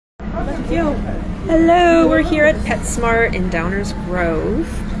Hello, we're here at PetSmart in Downers Grove.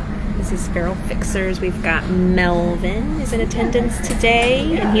 This is Feral Fixers. We've got Melvin is in attendance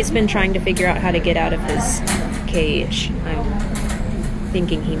today, and he's been trying to figure out how to get out of his cage. I'm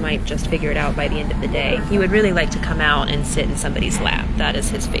thinking he might just figure it out by the end of the day. He would really like to come out and sit in somebody's lap. That is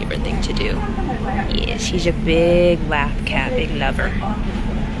his favorite thing to do. Yes, he's a big lap cat, big lover.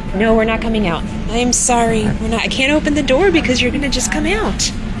 No, we're not coming out. I'm sorry, we're not. I can't open the door because you're gonna just come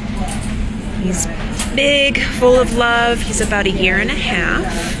out. He's big, full of love. He's about 1.5 years.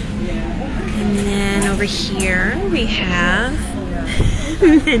 And then over here we have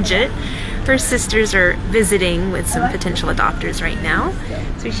Midget. Her sisters are visiting with some potential adopters right now.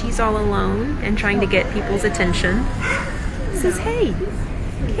 So she's all alone and trying to get people's attention. Says, hey,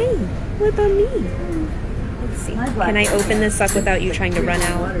 what about me? Let's see. Can I open this up without you trying to run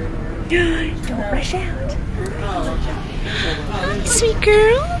out? Don't rush out. Hi, sweet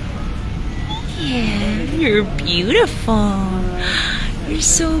girl. Yeah, you're beautiful. You're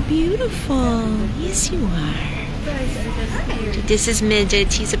so beautiful. Yes, you are. This is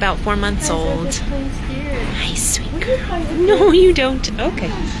Midget. He's about 4 months old. Hi, sweet girl. No, you don't.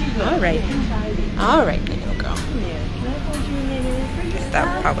 Okay. All right. All right, my little girl.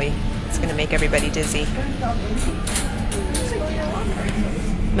 That probably is going to make everybody dizzy.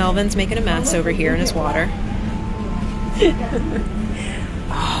 Melvin's making a mess over here in his water.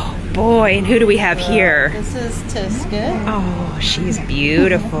 Oh, boy. And who do we have here? This is Tisket. Oh, she's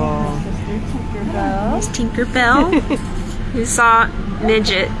beautiful. There's Tinkerbell. You saw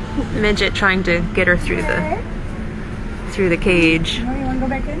Midget trying to get her through the cage. You want to go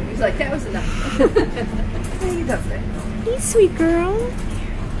back in? He's like, that was enough. He does it. Hey, sweet girl.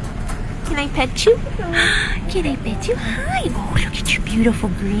 Can I pet you? Can I pet you? Hi. Oh, look at your beautiful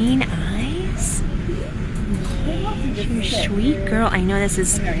green eyes. Yes, you're a sweet girl. I know this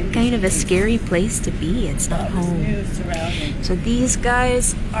is kind of a scary place to be. It's not home. So these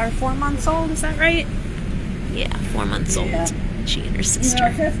guys are 4 months old, is that right? Yeah, 4 months old. Yeah. She and her sister. You know,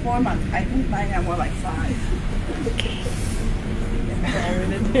 it says 4 months. I think mine are more like 5. Okay.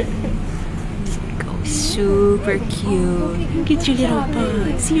 Oh, super cute. Look at your little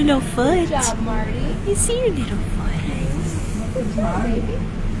butt. See your little foot? Good job, Marty. You see your little foot? Good job, baby.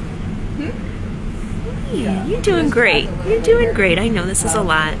 Yeah, you're doing great. You're doing great. I know this is a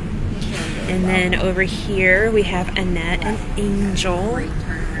lot. And then over here we have Annette and Angel.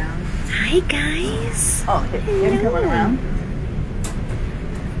 Hi, guys. Oh, him coming around.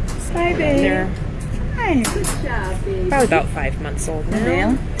 Hi, babe. Hi. Good job, baby. Probably about 5 months old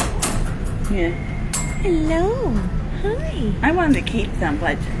now. Yeah. Hello. Hi. I wanted to keep them,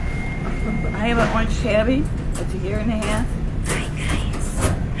 but I have an orange tabby. It's 1.5 years. Hi, guys.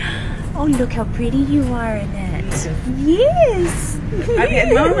 Oh, look how pretty you are, Annette. Yes. I've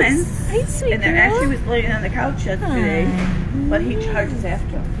had moments. Hi, sweet and girl. actually was laying on the couch yesterday, but he charges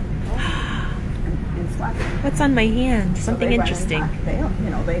after him. What's on my hand? Something so interesting. They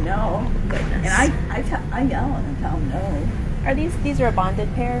know. Oh, goodness. And I yell and tell them no. Are these are a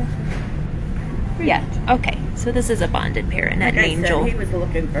bonded pair? Yeah. Okay. So this is a bonded pair, Annette and Angel. He was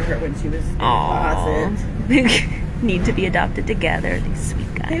looking for her when she was in the closet. Need to be adopted together. These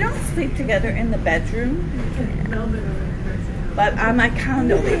sweet guys. They don't sleep together in the bedroom, but on my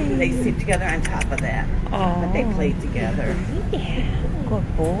condo they sleep together on top of that. Oh. But they play together. Yeah. Good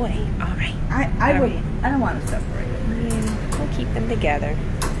boy. All right. I don't want to separate them. Yeah. We'll keep them together.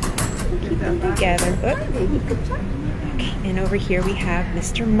 Okay. And over here we have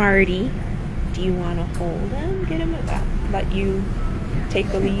Mr. Marty. Do you want to hold him? Get him about. Let you take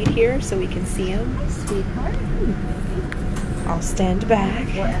the lead here so we can see him, sweetheart. I'll stand back.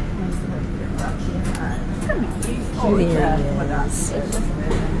 Oh, There yeah. he is.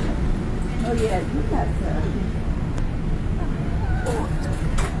 Oh, yeah. You got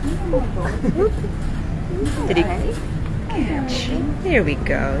Did he catch? There we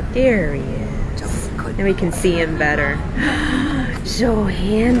go. There he is. Now we can see him better. So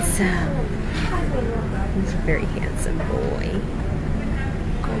handsome. He's a very handsome boy.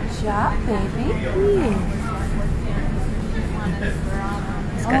 Good job, baby. Yeah.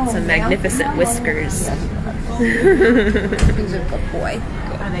 He's got some magnificent whiskers. He's a good boy.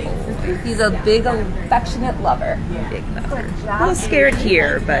 He's a big, affectionate lover. Big lover. A little scared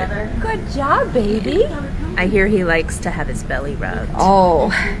here, but Good job, baby. I hear he likes to have his belly rubbed. Oh,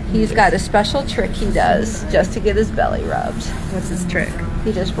 he's got a special trick he does just to get his belly rubbed. What's his trick?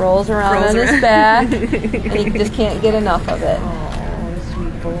 He just rolls around on his back, and he just can't get enough of it. Oh,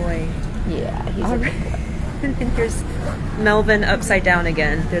 sweet boy. Yeah, he's a good boy. And here's Melvin upside down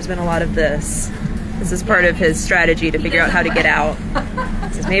again. There's been a lot of this. This is part of his strategy to figure out how to get out.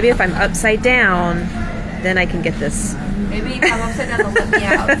 He says, maybe if I'm upside down, then I can get this. Maybe if I'm upside down, they'll let me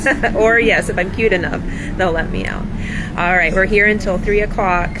out. Or yes, if I'm cute enough, they'll let me out. All right, we're here until 3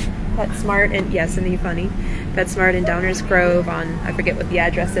 o'clock. PetSmart, and yes, isn't he funny? PetSmart in Downers Grove on, I forget what the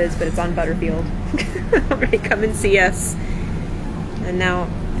address is, but it's on Butterfield. All right, come and see us. And now,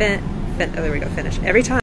 oh, there we go, finish. Every time.